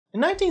In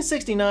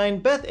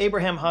 1969, Beth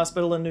Abraham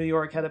Hospital in New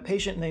York had a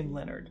patient named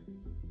Leonard.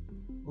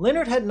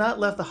 Leonard had not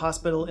left the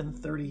hospital in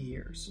 30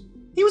 years.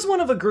 He was one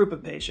of a group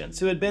of patients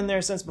who had been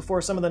there since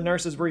before some of the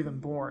nurses were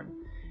even born.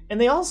 And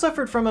they all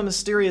suffered from a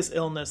mysterious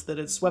illness that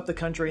had swept the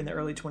country in the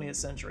early 20th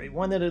century,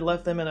 one that had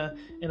left them in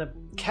a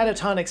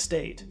catatonic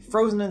state,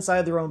 frozen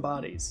inside their own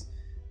bodies,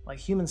 like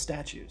human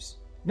statues.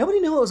 Nobody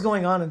knew what was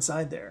going on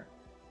inside there.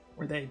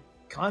 Were they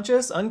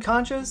conscious,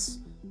 unconscious,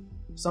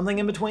 something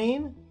in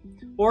between?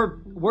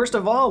 Or worst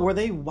of all, were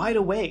they wide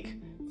awake,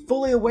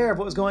 fully aware of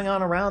what was going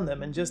on around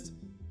them and just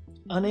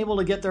unable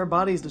to get their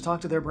bodies to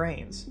talk to their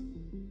brains?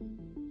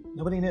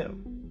 Nobody knew.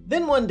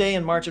 Then one day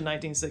in March of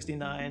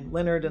 1969,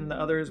 Leonard and the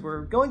others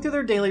were going through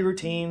their daily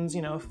routines,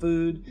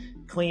 food,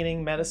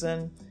 cleaning,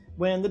 medicine,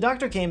 when the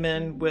doctor came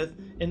in with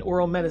an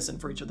oral medicine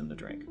for each of them to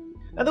drink.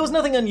 Now, there was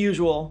nothing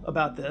unusual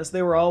about this.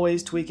 They were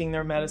always tweaking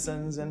their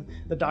medicines, and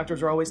the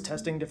doctors were always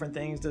testing different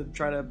things to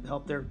try to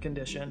help their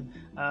condition.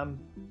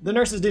 The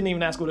nurses didn't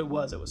even ask what it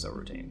was so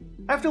routine.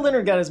 After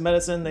Leonard got his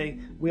medicine, they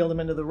wheeled him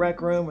into the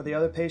rec room where the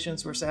other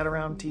patients were sat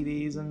around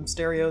TVs and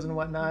stereos and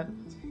whatnot.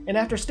 And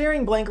after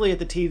staring blankly at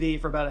the TV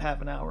for about a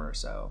half an hour or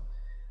so,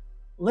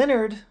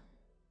 Leonard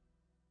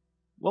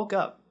woke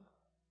up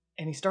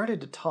and he started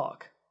to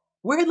talk.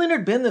 Where had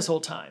Leonard been this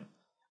whole time?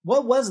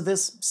 What was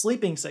this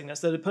sleeping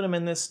sickness that had put him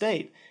in this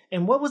state?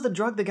 And what was the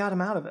drug that got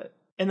him out of it?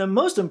 And the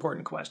most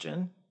important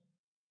question,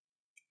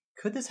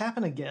 could this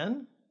happen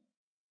again?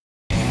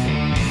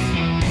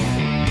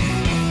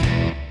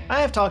 I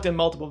have talked in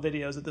multiple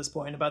videos at this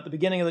point about the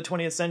beginning of the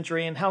 20th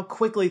century and how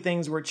quickly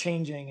things were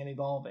changing and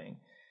evolving.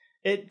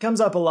 It comes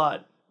up a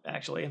lot,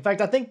 actually. In fact,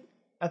 I think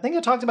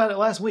I talked about it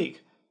last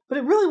week. But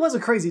it really was a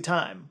crazy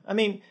time. I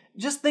mean,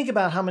 just think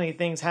about how many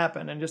things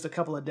happened in just a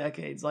couple of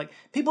decades. Like,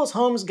 people's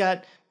homes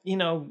got,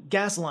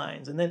 gas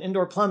lines, and then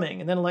indoor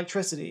plumbing, and then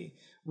electricity.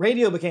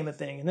 Radio became a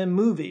thing, and then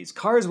movies.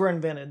 Cars were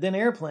invented, then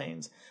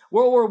airplanes.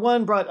 World War I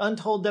brought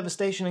untold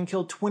devastation and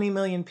killed 20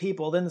 million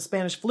people. Then the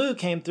Spanish flu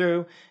came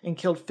through and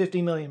killed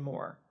 50 million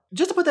more.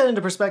 Just to put that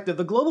into perspective,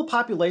 the global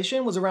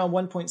population was around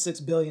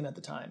 1.6 billion at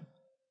the time.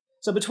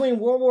 So between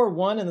World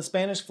War I and the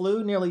Spanish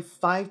flu, nearly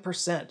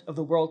 5% of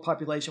the world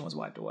population was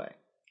wiped away.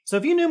 So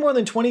if you knew more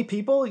than 20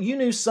 people, you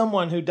knew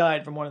someone who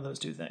died from one of those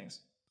two things.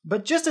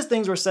 But just as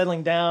things were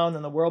settling down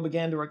and the world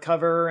began to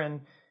recover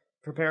and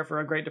prepare for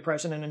a Great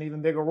Depression and an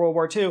even bigger World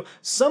War II,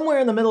 somewhere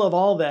in the middle of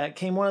all that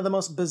came one of the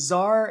most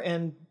bizarre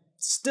and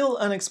still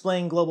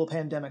unexplained global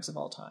pandemics of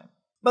all time.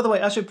 By the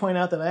way, I should point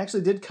out that I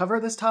actually did cover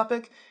this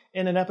topic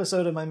in an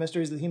episode of my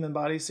Mysteries of the Human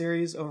Body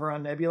series over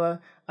on Nebula.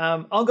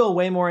 I'll go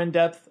way more in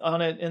depth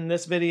on it in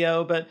this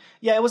video, but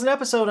yeah, it was an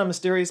episode on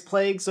mysterious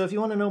plagues, so if you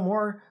want to know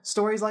more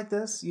stories like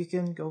this, you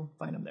can go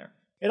find them there.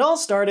 It all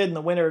started in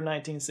the winter of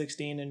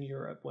 1916 in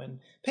Europe, when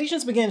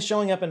patients began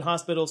showing up in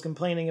hospitals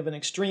complaining of an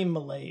extreme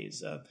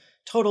malaise, a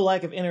total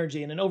lack of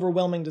energy, and an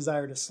overwhelming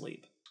desire to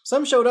sleep.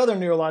 Some showed other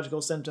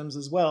neurological symptoms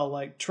as well,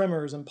 like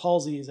tremors and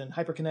palsies and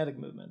hyperkinetic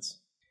movements.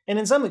 And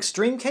in some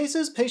extreme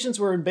cases, patients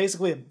were in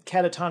basically a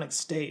catatonic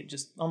state,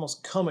 just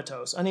almost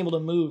comatose, unable to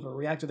move or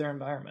react to their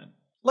environment.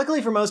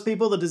 Luckily for most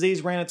people, the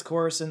disease ran its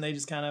course and they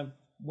just kind of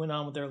went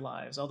on with their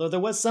lives. Although there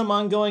was some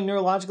ongoing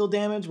neurological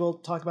damage, we'll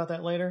talk about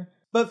that later.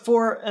 But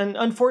for an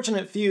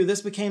unfortunate few,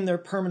 this became their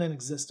permanent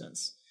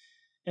existence.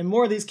 And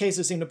more of these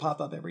cases seem to pop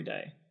up every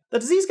day. The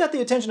disease got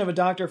the attention of a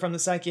doctor from the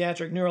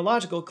Psychiatric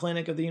Neurological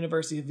Clinic of the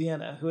University of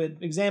Vienna, who had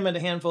examined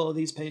a handful of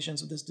these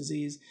patients with this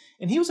disease,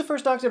 and he was the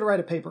first doctor to write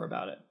a paper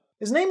about it.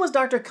 His name was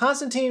Dr.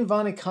 Konstantin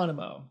von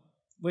Economo,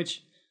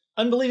 which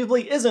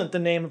unbelievably isn't the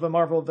name of a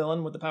Marvel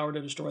villain with the power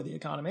to destroy the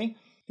economy.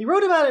 He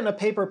wrote about it in a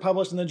paper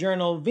published in the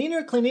journal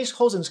Wiener Klinische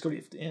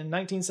Hosenschrift in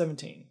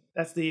 1917.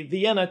 That's the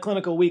Vienna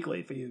Clinical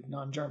Weekly for you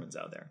non-Germans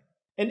out there.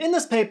 And in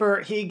this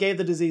paper, he gave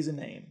the disease a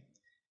name,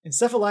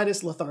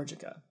 Encephalitis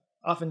lethargica,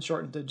 often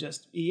shortened to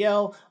just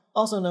E.L.,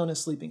 also known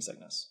as sleeping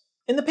sickness.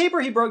 In the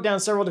paper, he broke down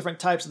several different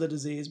types of the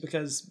disease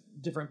because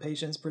different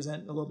patients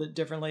present a little bit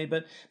differently,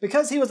 but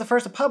because he was the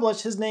first to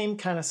publish, his name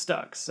kind of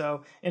stuck.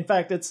 So, in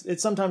fact,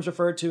 it's sometimes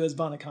referred to as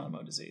von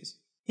Economo disease.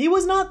 He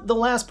was not the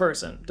last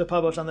person to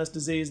publish on this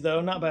disease,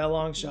 though, not by a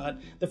long shot.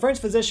 The French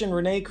physician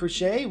René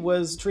Cruchet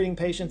was treating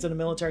patients in a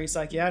military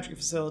psychiatric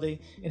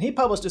facility, and he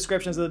published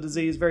descriptions of the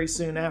disease very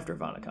soon after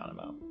von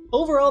Economo.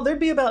 Overall, there'd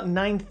be about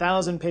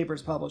 9,000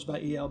 papers published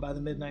by E.L. by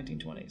the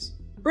mid-1920s.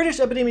 British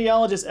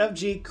epidemiologist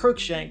F.G.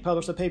 Cruikshank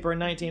published a paper in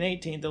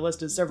 1918 that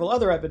listed several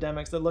other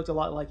epidemics that looked a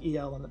lot like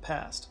E.L. in the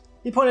past.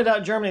 He pointed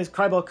out Germany's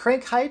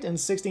Krankheit in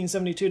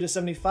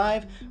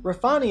 1672-75,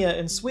 Raffania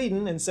in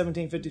Sweden in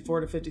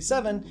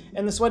 1754-57,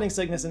 and the sweating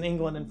sickness in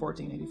England in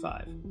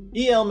 1485.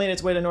 E.L. made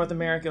its way to North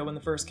America when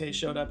the first case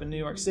showed up in New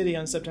York City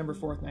on September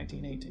 4,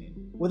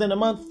 1918. Within a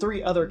month,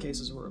 3 other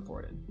cases were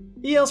reported.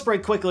 E.L.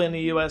 spread quickly in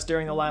the U.S.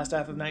 during the last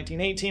half of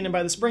 1918, and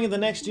by the spring of the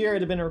next year,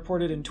 it had been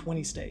reported in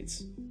 20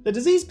 states. The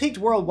disease peaked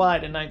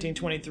worldwide in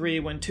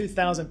 1923 when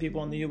 2,000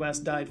 people in the U.S.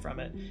 died from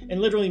it,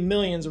 and literally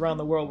millions around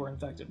the world were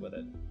infected with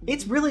it.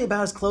 It's really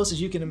about as close as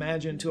you can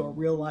imagine to a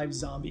real-life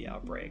zombie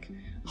outbreak.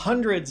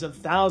 Hundreds of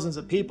thousands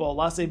of people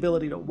lost the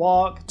ability to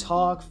walk,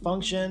 talk,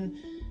 function.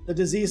 the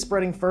disease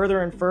spreading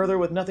further and further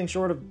with nothing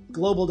short of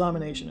global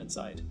domination in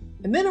sight.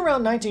 And then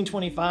around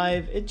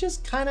 1925, it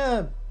just kind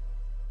of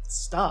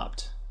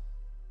stopped.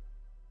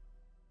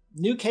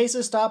 New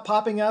cases stopped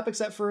popping up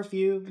except for a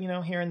few,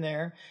 here and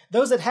there.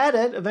 Those that had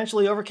it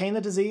eventually overcame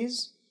the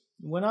disease,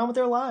 went on with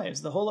their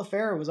lives. The whole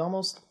affair was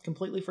almost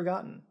completely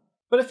forgotten.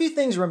 But a few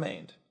things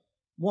remained.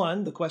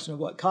 1, the question of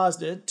what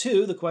caused it.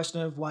 2, the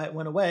question of why it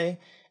went away.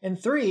 And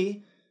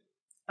 3,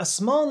 a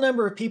small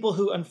number of people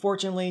who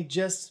unfortunately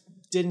just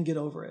didn't get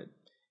over it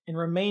and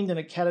remained in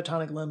a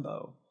catatonic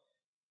limbo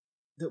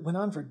that went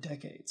on for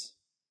decades.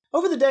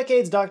 Over the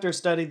decades, doctors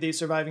studied these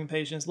surviving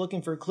patients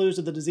looking for clues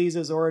to the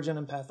disease's origin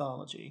and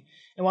pathology.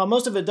 And while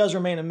most of it does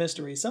remain a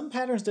mystery, some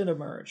patterns did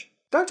emerge.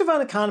 Dr.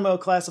 von Economo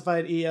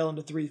classified EL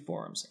into 3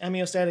 forms: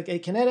 amniostatic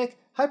akinetic,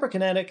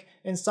 hyperkinetic,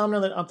 and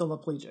somnolent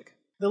ophthalmoplegic.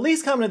 The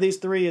least common of these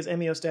 3 is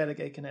amniostatic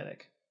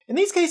akinetic. In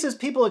these cases,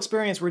 people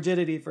experience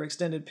rigidity for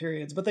extended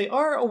periods, but they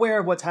are aware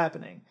of what's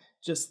happening,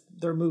 just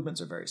their movements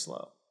are very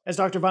slow. As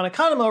Dr. von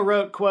Economo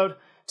wrote, quote,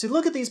 "To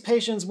look at these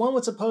patients, one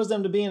would suppose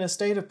them to be in a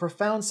state of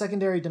profound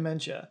secondary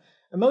dementia.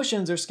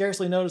 Emotions are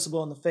scarcely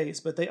noticeable in the face,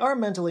 but they are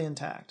mentally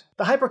intact."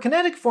 The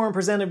hyperkinetic form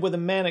presented with a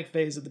manic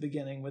phase at the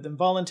beginning, with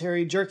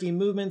involuntary, jerky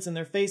movements in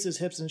their faces,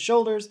 hips, and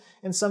shoulders,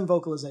 and some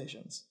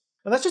vocalizations.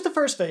 Now that's just the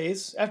first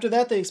phase. After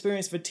that, they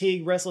experience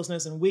fatigue,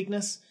 restlessness, and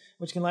weakness,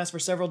 which can last for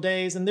several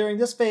days, and during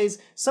this phase,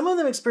 some of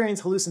them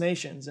experience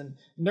hallucinations and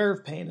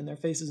nerve pain in their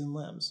faces and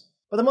limbs.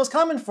 But the most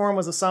common form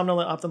was the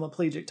somnolent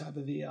ophthalmoplegic type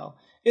of EL.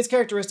 Its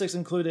characteristics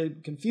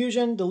included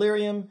confusion,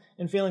 delirium,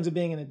 and feelings of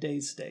being in a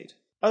dazed state.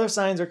 Other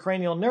signs are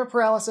cranial nerve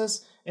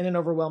paralysis and an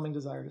overwhelming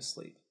desire to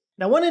sleep.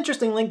 Now, one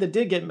interesting link that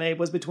did get made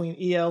was between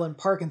EL and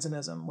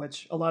Parkinsonism,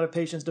 which a lot of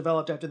patients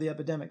developed after the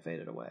epidemic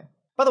faded away.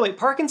 By the way,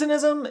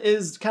 Parkinsonism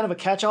is kind of a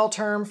catch-all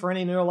term for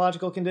any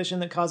neurological condition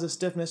that causes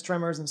stiffness,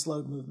 tremors, and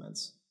slowed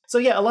movements. So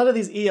yeah, a lot of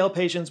these EL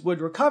patients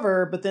would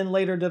recover, but then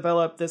later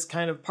develop this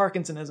kind of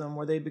Parkinsonism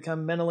where they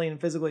become mentally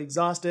and physically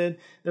exhausted,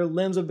 their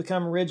limbs would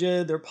become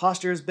rigid, their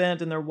postures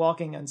bent, and their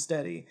walking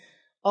unsteady.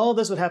 All of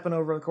this would happen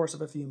over the course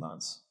of a few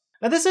months.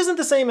 Now this isn't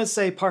the same as,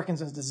 say,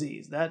 Parkinson's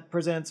disease. That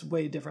presents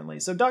way differently.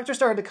 So doctors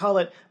started to call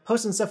it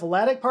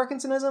post-encephalitic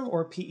Parkinsonism,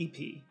 or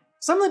PEP.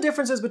 Some of the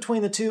differences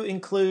between the two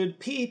include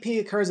PEP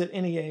occurs at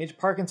any age,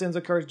 Parkinson's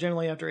occurs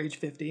generally after age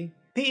 50.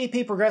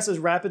 PEP progresses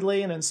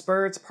rapidly and in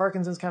spurts,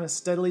 Parkinson's kind of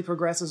steadily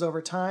progresses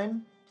over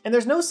time. And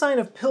there's no sign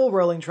of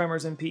pill-rolling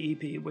tremors in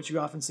PEP, which you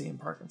often see in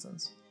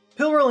Parkinson's.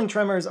 Pill-rolling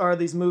tremors are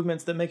these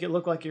movements that make it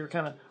look like you're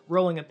kind of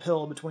rolling a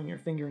pill between your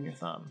finger and your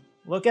thumb.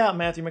 Look out,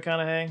 Matthew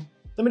McConaughey.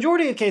 The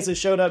majority of cases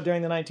showed up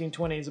during the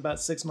 1920s,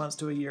 about 6 months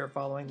to a year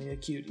following the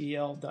acute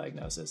EL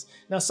diagnosis.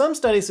 Now, some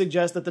studies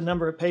suggest that the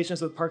number of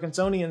patients with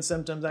Parkinsonian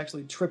symptoms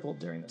actually tripled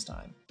during this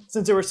time.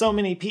 Since there were so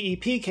many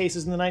PEP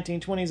cases in the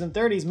 1920s and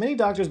 30s, many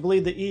doctors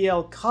believed that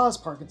EL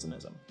caused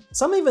Parkinsonism.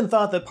 Some even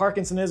thought that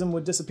Parkinsonism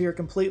would disappear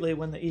completely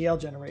when the EL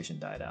generation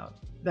died out.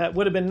 That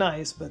would have been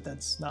nice, but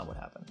that's not what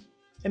happened.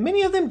 And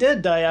many of them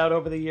did die out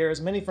over the years,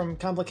 many from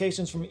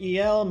complications from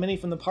EL, many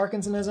from the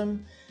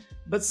Parkinsonism,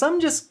 but some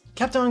just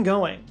kept on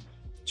going,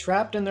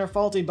 trapped in their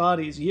faulty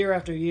bodies year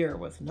after year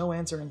with no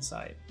answer in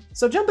sight.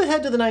 So jump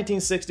ahead to the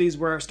 1960s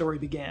where our story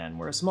began,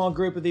 where a small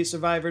group of these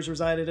survivors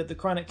resided at the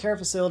chronic care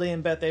facility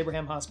in Beth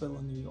Abraham Hospital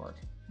in New York.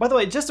 By the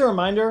way, just a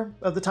reminder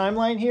of the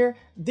timeline here,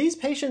 these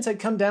patients had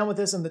come down with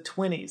this in the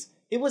 20s.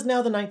 It was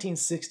now the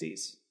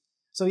 1960s.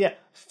 So yeah,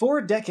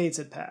 4 decades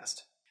had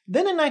passed.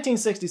 Then in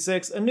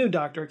 1966, a new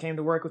doctor came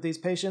to work with these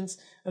patients,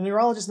 a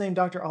neurologist named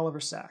Dr.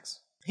 Oliver Sacks.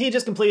 He had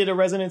just completed a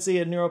residency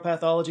in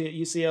neuropathology at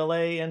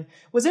UCLA and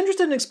was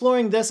interested in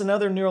exploring this and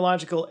other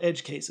neurological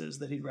edge cases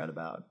that he'd read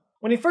about.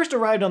 When he first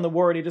arrived on the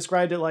ward, he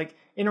described it like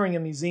entering a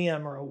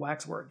museum or a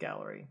waxwork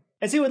gallery.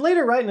 As he would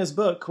later write in his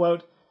book,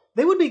 quote,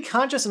 "They would be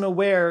conscious and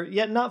aware,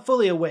 yet not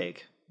fully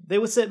awake. They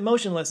would sit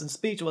motionless and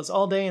speechless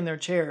all day in their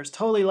chairs,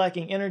 totally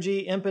lacking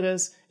energy,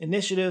 impetus,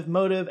 initiative,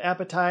 motive,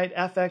 appetite,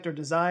 affect, or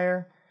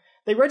desire.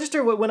 They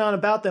registered what went on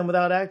about them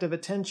without active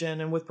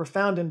attention and with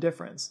profound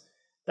indifference.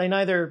 They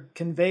neither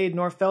conveyed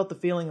nor felt the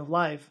feeling of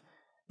life.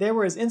 They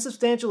were as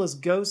insubstantial as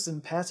ghosts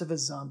and passive as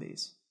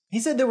zombies." He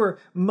said there were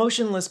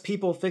motionless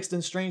people fixed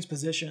in strange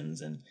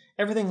positions and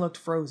everything looked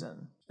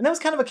frozen. And that was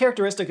kind of a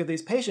characteristic of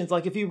these patients.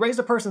 Like if you raised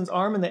a person's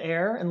arm in the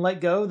air and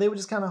let go, they would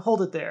just kind of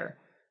hold it there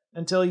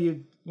until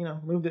you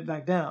moved it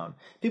back down.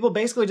 People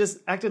basically just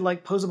acted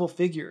like posable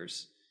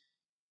figures.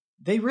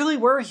 They really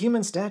were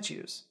human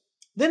statues.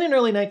 Then in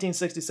early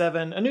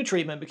 1967, a new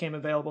treatment became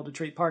available to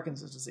treat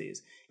Parkinson's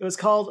disease. It was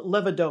called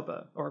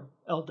levodopa, or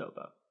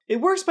L-dopa. It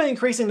works by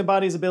increasing the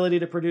body's ability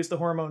to produce the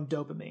hormone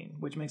dopamine,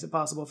 which makes it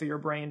possible for your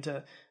brain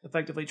to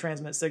effectively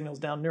transmit signals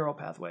down neural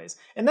pathways.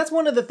 And that's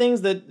one of the things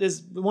that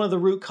is one of the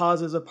root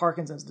causes of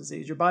Parkinson's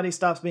disease. Your body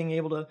stops being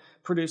able to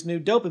produce new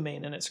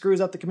dopamine, and it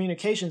screws up the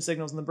communication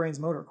signals in the brain's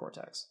motor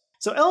cortex.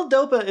 So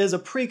L-dopa is a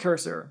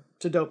precursor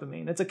to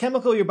dopamine. It's a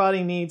chemical your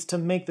body needs to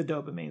make the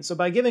dopamine. So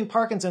by giving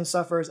Parkinson's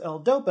sufferers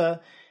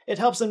L-dopa, it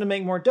helps them to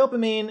make more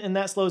dopamine, and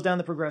that slows down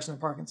the progression of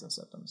Parkinson's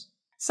symptoms.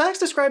 Sacks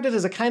described it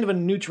as a kind of a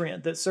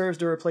nutrient that serves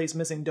to replace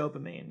missing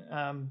dopamine.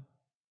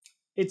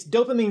 It's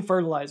dopamine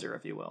fertilizer,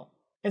 if you will.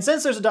 And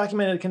since there's a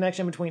documented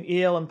connection between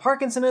E.L. and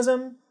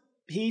Parkinsonism,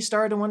 he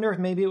started to wonder if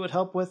maybe it would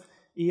help with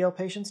E.L.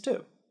 patients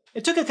too.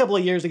 It took a couple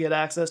of years to get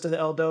access to the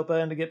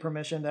L-DOPA and to get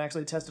permission to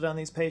actually test it on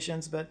these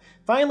patients, but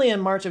finally in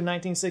March of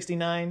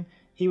 1969,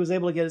 he was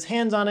able to get his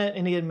hands on it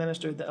and he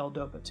administered the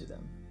L-DOPA to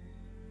them.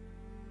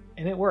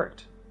 And it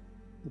worked.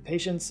 The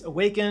patients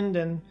awakened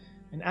and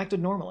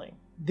acted normally.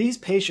 These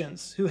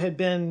patients who had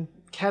been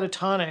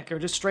catatonic or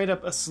just straight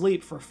up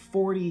asleep for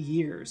 40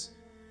 years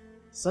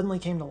suddenly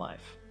came to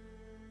life.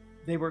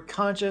 They were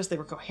conscious, they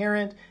were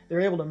coherent, they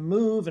were able to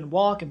move and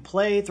walk and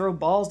play, throw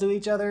balls to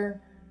each other.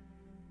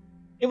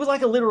 It was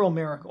like a literal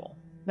miracle.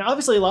 Now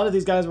obviously a lot of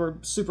these guys were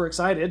super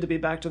excited to be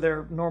back to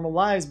their normal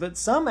lives, but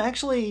some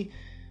actually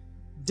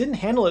didn't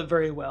handle it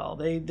very well.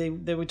 They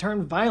would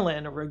turn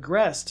violent or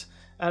regressed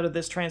out of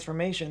this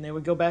transformation. They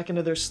would go back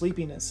into their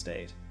sleepiness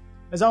state.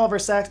 As Oliver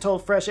Sacks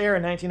told Fresh Air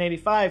in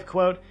 1985,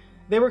 quote,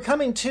 "They were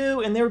coming to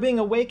and they were being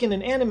awakened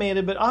and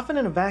animated, but often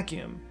in a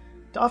vacuum.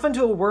 Often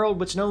to a world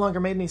which no longer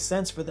made any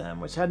sense for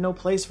them, which had no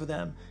place for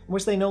them, in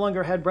which they no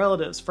longer had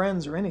relatives,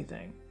 friends, or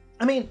anything."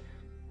 I mean,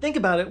 think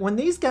about it. When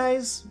these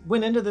guys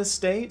went into this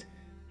state,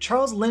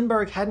 Charles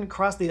Lindbergh hadn't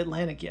crossed the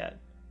Atlantic yet.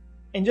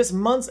 And just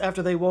months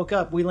after they woke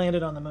up, we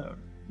landed on the moon.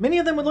 Many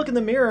of them would look in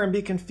the mirror and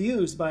be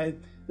confused by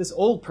this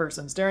old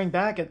person staring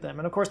back at them.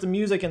 And of course, the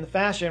music and the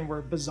fashion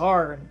were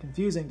bizarre and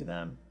confusing to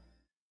them.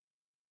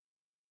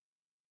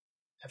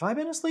 Have I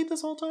been asleep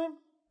this whole time?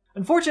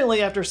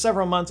 Unfortunately, after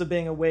several months of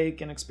being awake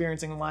and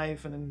experiencing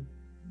life and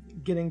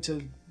getting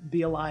to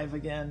be alive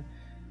again,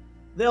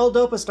 the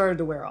L-DOPA started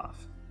to wear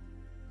off.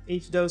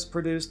 Each dose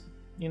produced,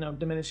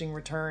 diminishing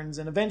returns,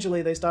 and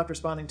eventually they stopped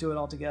responding to it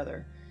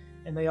altogether,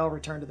 and they all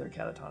returned to their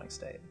catatonic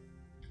state.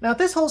 Now, if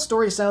this whole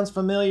story sounds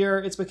familiar,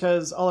 it's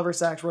because Oliver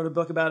Sacks wrote a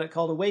book about it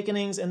called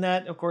Awakenings, and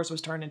that, of course,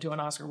 was turned into an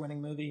Oscar-winning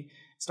movie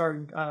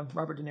starring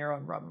Robert De Niro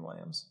and Robin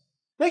Williams.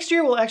 Next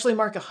year will actually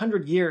mark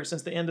 100 years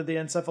since the end of the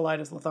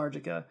Encephalitis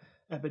Lethargica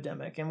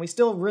epidemic, and we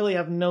still really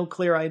have no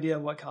clear idea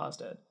of what caused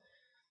it.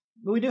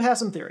 But we do have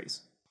some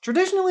theories.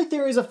 Traditionally,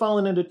 theories have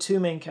fallen into two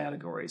main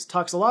categories,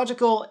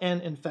 toxicological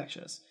and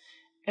infectious.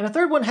 And a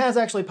third one has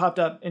actually popped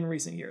up in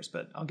recent years,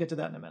 but I'll get to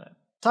that in a minute.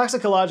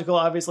 Toxicological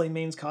obviously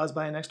means caused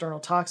by an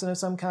external toxin of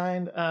some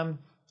kind.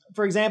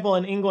 For example,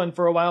 in England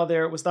for a while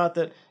there, it was thought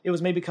that it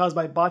was maybe caused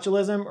by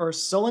botulism or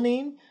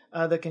solanine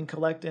that can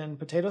collect in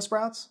potato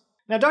sprouts.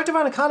 Now, Dr.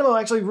 von Economo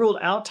actually ruled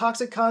out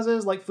toxic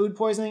causes like food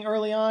poisoning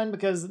early on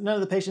because none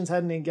of the patients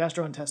had any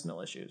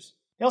gastrointestinal issues.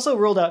 He also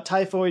ruled out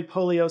typhoid,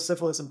 polio,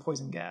 syphilis, and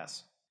poison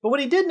gas. But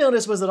what he did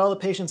notice was that all the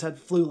patients had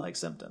flu-like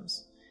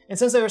symptoms. And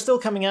since they were still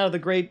coming out of the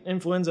great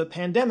influenza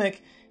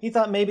pandemic, he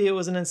thought maybe it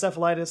was an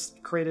encephalitis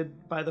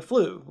created by the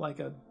flu, like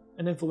an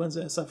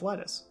influenza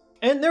encephalitis.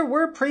 And there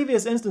were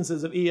previous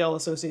instances of EL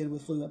associated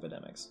with flu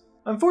epidemics.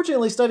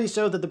 Unfortunately, studies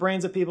showed that the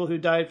brains of people who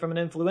died from an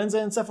influenza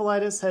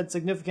encephalitis had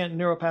significant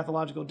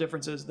neuropathological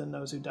differences than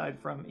those who died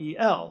from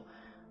EL.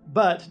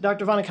 But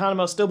Dr. von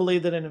Economo still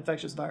believed that an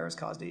infectious virus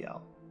caused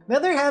EL. Now,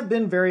 there have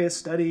been various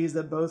studies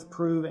that both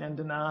prove and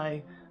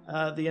deny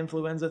the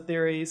influenza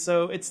theory,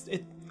 so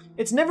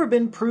it's never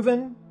been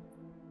proven,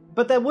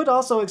 but that would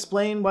also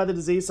explain why the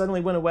disease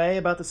suddenly went away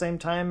about the same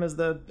time as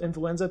the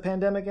influenza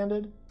pandemic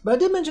ended. But I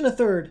did mention a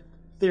third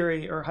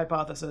theory or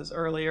hypothesis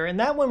earlier, and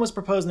that one was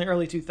proposed in the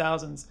early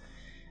 2000s.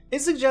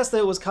 It suggests that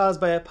it was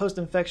caused by a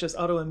post-infectious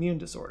autoimmune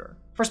disorder.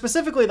 For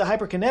specifically the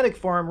hyperkinetic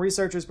form,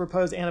 researchers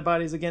proposed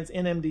antibodies against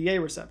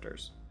NMDA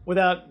receptors.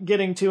 Without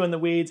getting too in the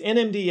weeds,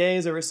 NMDA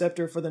is a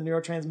receptor for the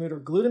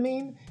neurotransmitter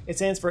glutamine. It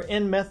stands for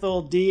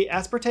N-methyl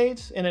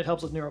D-aspartate, and it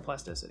helps with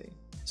neuroplasticity.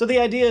 So the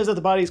idea is that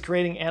the body is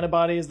creating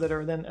antibodies that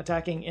are then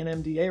attacking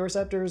NMDA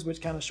receptors,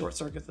 which kind of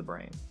short-circuits the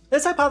brain.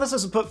 This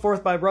hypothesis was put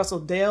forth by Russell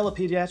Dale, a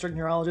pediatric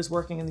neurologist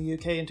working in the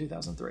UK in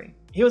 2003.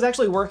 He was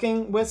actually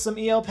working with some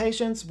EL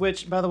patients,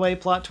 which, by the way,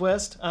 plot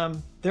twist,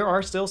 there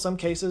are still some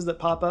cases that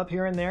pop up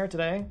here and there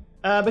today.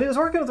 But he was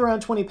working with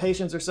around 20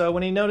 patients or so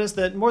when he noticed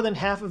that more than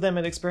half of them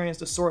had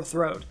experienced a sore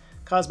throat,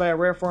 caused by a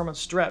rare form of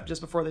strep just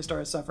before they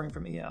started suffering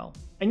from EL.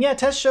 And yeah,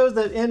 tests shows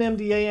that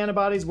NMDA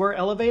antibodies were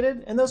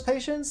elevated in those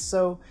patients,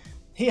 so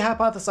he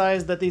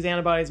hypothesized that these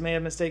antibodies may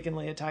have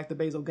mistakenly attacked the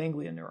basal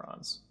ganglia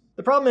neurons.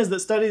 The problem is that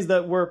studies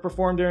that were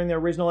performed during the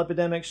original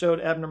epidemic showed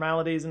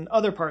abnormalities in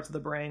other parts of the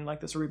brain, like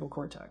the cerebral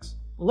cortex.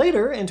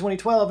 Later, in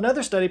 2012,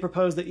 another study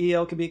proposed that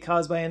EL could be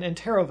caused by an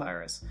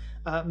enterovirus,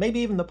 maybe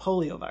even the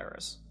polio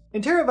virus.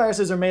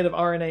 Enteroviruses are made of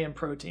RNA and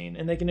protein,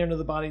 and they can enter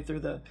the body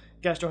through the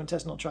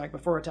gastrointestinal tract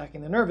before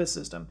attacking the nervous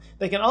system.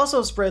 They can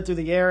also spread through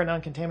the air and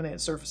uncontaminated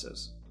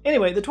surfaces.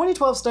 Anyway, the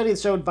 2012 study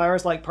showed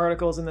virus-like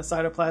particles in the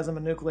cytoplasm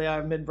and nuclei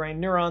of midbrain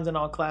neurons in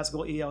all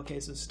classical EL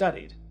cases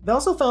studied. They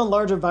also found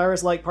larger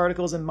virus-like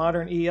particles in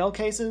modern EL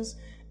cases.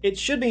 It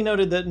should be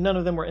noted that none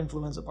of them were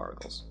influenza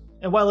particles.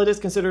 And while it is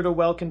considered a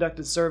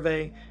well-conducted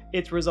survey,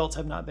 its results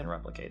have not been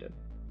replicated.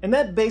 And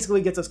that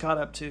basically gets us caught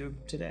up to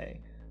today.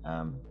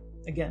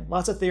 Again,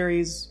 lots of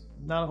theories,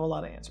 not a whole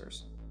lot of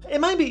answers. It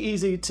might be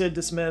easy to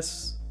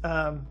dismiss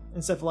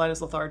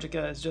Encephalitis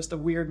lethargica as just a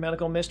weird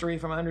medical mystery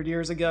from 100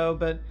 years ago,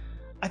 but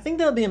I think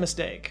that would be a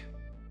mistake.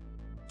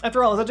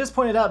 After all, as I just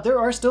pointed out, there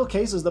are still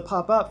cases that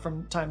pop up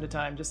from time to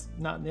time, just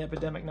not in the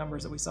epidemic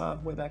numbers that we saw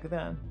way back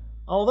then.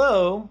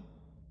 Although,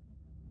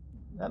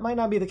 that might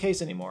not be the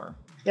case anymore.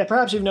 Yeah,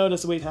 perhaps you've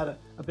noticed that we've had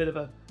a bit of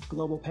a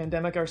global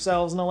pandemic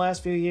ourselves in the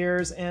last few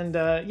years, and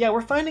yeah,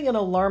 we're finding an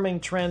alarming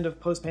trend of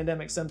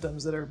post-pandemic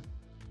symptoms that are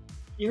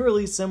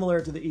eerily similar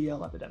to the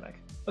EL epidemic.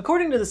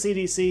 According to the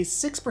CDC,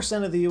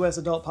 6% of the US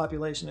adult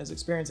population is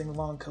experiencing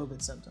long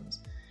COVID symptoms.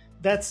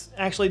 That's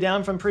actually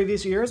down from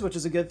previous years, which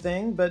is a good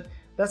thing, but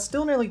that's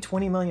still nearly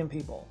 20 million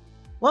people.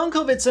 Long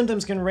COVID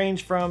symptoms can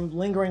range from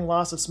lingering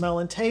loss of smell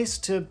and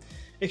taste to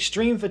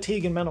extreme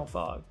fatigue and mental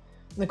fog.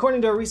 And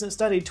according to a recent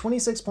study,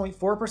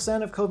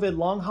 26.4% of COVID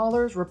long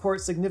haulers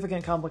report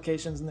significant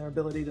complications in their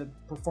ability to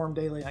perform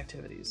daily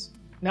activities.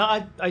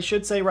 Now, I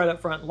should say right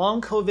up front, long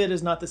COVID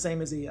is not the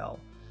same as EL.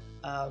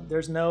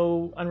 There's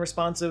no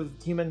unresponsive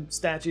human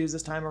statues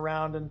this time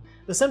around, and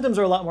the symptoms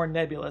are a lot more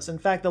nebulous. In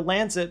fact, The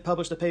Lancet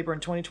published a paper in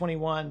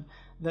 2021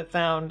 that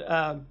found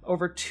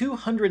over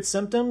 200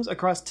 symptoms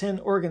across 10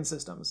 organ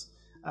systems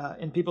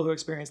in people who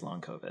experience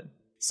long COVID.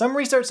 Some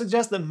research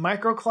suggests that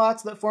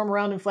microclots that form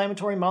around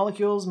inflammatory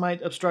molecules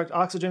might obstruct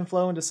oxygen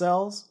flow into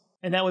cells,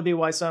 and that would be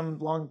why some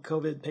long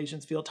COVID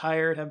patients feel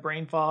tired, have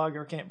brain fog,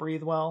 or can't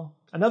breathe well.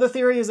 Another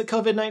theory is that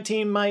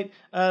COVID-19 might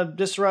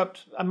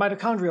disrupt a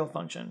mitochondrial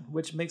function,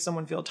 which makes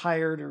someone feel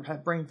tired or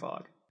have brain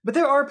fog. But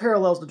there are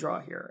parallels to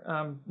draw here,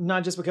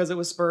 not just because it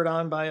was spurred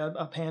on by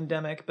a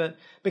pandemic, but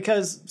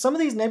because some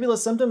of these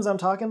nebulous symptoms I'm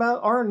talking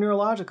about are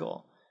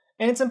neurological.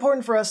 And it's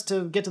important for us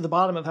to get to the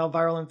bottom of how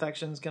viral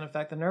infections can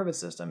affect the nervous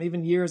system,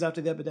 even years after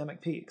the epidemic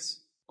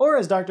peaks. Or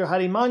as Dr.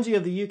 Hadi Manji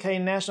of the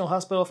UK National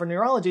Hospital for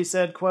Neurology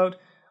said, quote,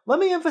 "Let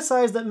me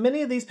emphasize that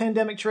many of these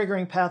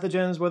pandemic-triggering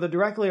pathogens, whether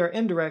directly or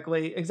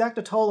indirectly, exact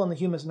a toll on the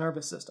human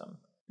nervous system.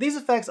 These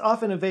effects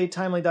often evade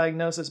timely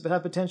diagnosis but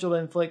have potential to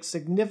inflict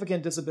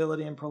significant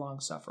disability and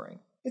prolonged suffering."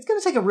 It's going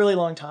to take a really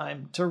long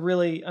time to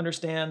really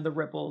understand the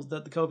ripples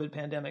that the COVID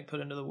pandemic put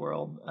into the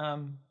world.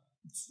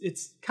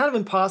 It's kind of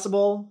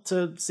impossible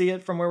to see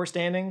it from where we're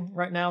standing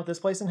right now at this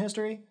place in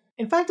history.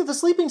 In fact, if the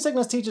sleeping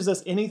sickness teaches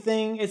us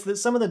anything, it's that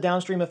some of the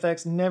downstream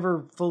effects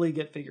never fully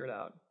get figured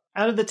out.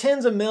 Out of the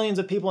tens of millions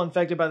of people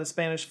infected by the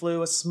Spanish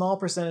flu, a small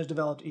percentage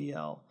developed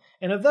EL.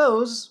 And of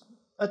those,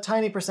 a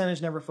tiny percentage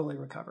never fully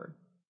recovered.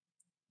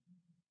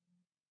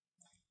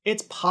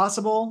 It's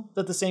possible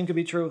that the same could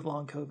be true with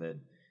long COVID,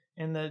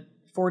 and that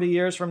 40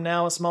 years from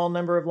now, a small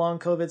number of long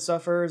COVID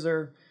sufferers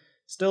are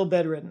still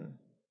bedridden,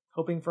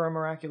 hoping for a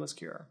miraculous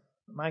cure.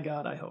 My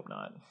God, I hope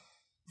not.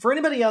 For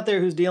anybody out there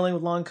who's dealing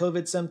with long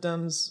COVID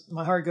symptoms,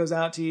 my heart goes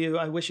out to you.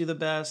 I wish you the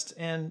best,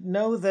 and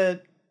know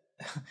that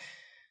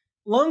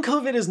long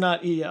COVID is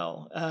not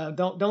EL.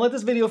 Don't let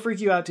this video freak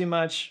you out too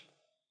much.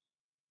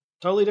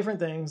 Totally different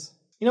things.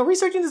 You know,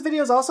 researching this video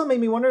has also made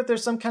me wonder if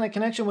there's some kind of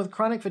connection with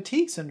chronic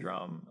fatigue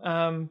syndrome.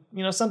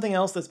 You know, something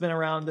else that's been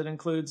around that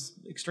includes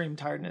extreme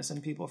tiredness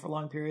in people for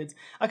long periods.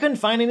 I couldn't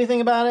find anything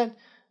about it,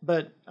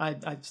 but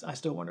I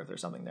still wonder if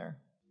there's something there.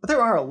 But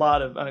there are a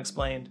lot of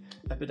unexplained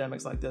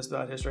epidemics like this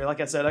throughout history.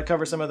 Like I said, I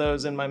cover some of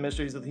those in my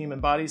Mysteries of the Human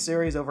Body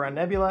series over on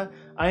Nebula.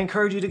 I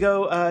encourage you to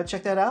go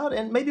check that out,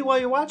 and maybe while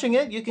you're watching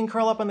it, you can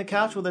curl up on the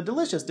couch with a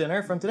delicious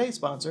dinner from today's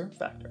sponsor,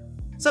 Factor.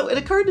 So it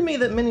occurred to me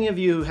that many of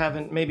you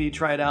haven't maybe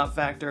tried out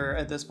Factor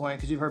at this point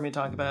because you've heard me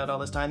talk about it all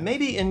this time.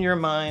 Maybe in your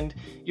mind,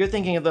 you're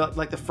thinking of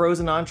the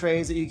frozen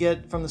entrees that you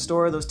get from the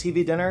store, those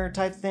TV dinner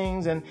type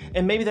things, and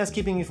maybe that's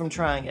keeping you from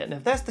trying it. And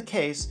if that's the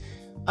case,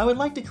 I would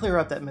like to clear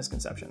up that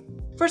misconception.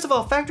 First of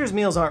all, Factor's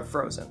meals aren't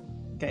frozen.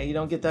 Okay, you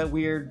don't get that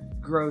weird,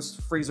 gross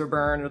freezer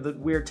burn or the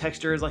weird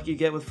textures like you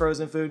get with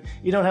frozen food.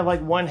 You don't have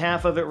like one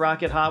half of it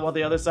rocket hot while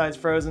the other side's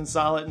frozen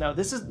solid. No,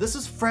 this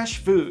is fresh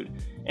food,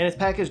 and it's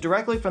packaged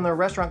directly from the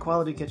restaurant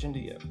quality kitchen to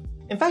you.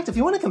 In fact, if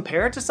you want to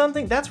compare it to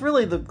something, that's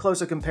really the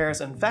closer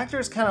comparison. Factor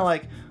is kind of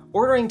like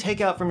ordering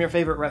takeout from your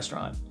favorite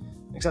restaurant,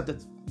 except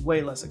it's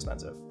way less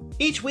expensive.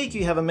 Each week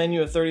you have a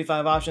menu of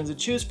 35 options to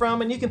choose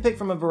from, and you can pick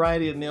from a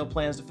variety of meal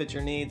plans to fit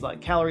your needs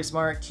like Calorie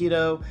Smart,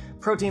 Keto,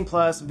 Protein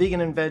Plus,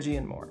 Vegan and Veggie,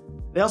 and more.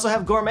 They also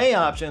have gourmet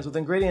options with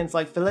ingredients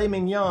like filet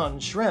mignon,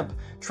 shrimp,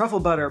 truffle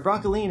butter,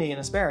 broccolini, and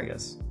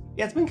asparagus.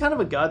 Yeah, it's been kind of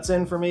a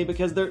godsend for me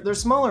because they're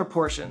smaller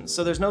portions,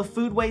 so there's no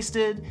food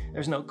wasted,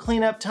 there's no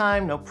cleanup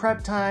time, no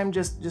prep time,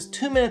 just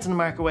 2 minutes in the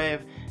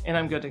microwave, and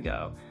I'm good to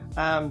go.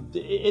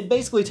 It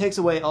basically takes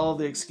away all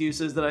the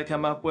excuses that I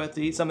come up with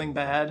to eat something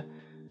bad,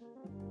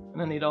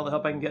 and I need all the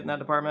help I can get in that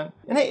department.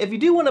 And hey, if you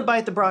do want to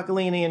bite the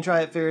broccolini and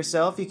try it for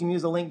yourself, you can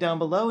use the link down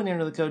below and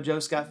enter the code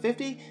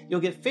JoeScott50.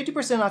 You'll get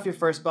 50% off your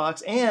first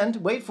box, and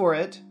wait for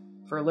it,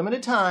 for a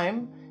limited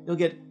time, you'll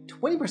get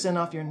 20%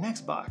 off your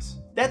next box.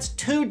 That's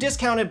 2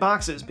 discounted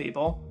boxes,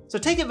 people. So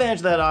take advantage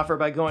of that offer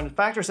by going to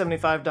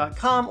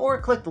factor75.com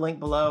or click the link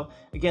below.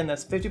 Again,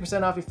 that's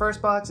 50% off your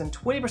first box and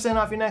 20%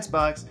 off your next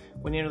box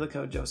when you enter the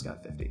code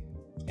JoeScott50.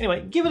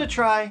 Anyway, give it a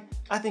try.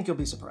 I think you'll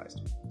be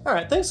surprised.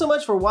 Alright, thanks so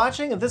much for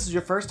watching. If this is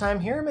your first time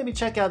here, maybe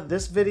check out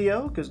this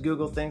video, because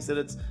Google thinks that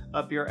it's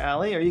up your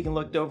alley, or you can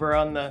look over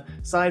on the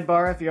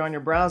sidebar if you're on your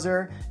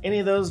browser. Any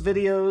of those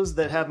videos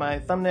that have my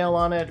thumbnail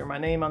on it, or my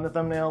name on the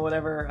thumbnail,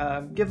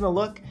 whatever, give them a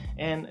look,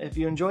 and if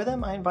you enjoy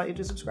them, I invite you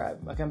to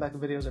subscribe. I come back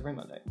with videos every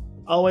Monday.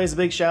 Always a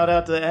big shout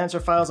out to the Answer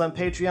Files on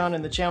Patreon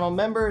and the channel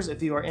members.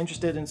 If you are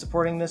interested in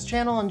supporting this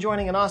channel and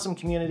joining an awesome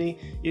community,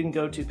 you can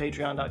go to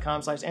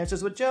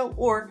patreon.com/answerswithjoe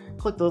or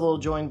click the little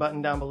join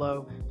button down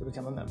below to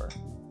become a member.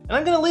 And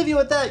I'm going to leave you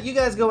with that. You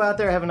guys go out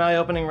there, have an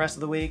eye-opening rest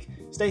of the week.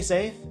 Stay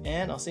safe,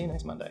 and I'll see you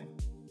next Monday.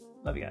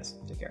 Love you guys.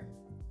 Take care.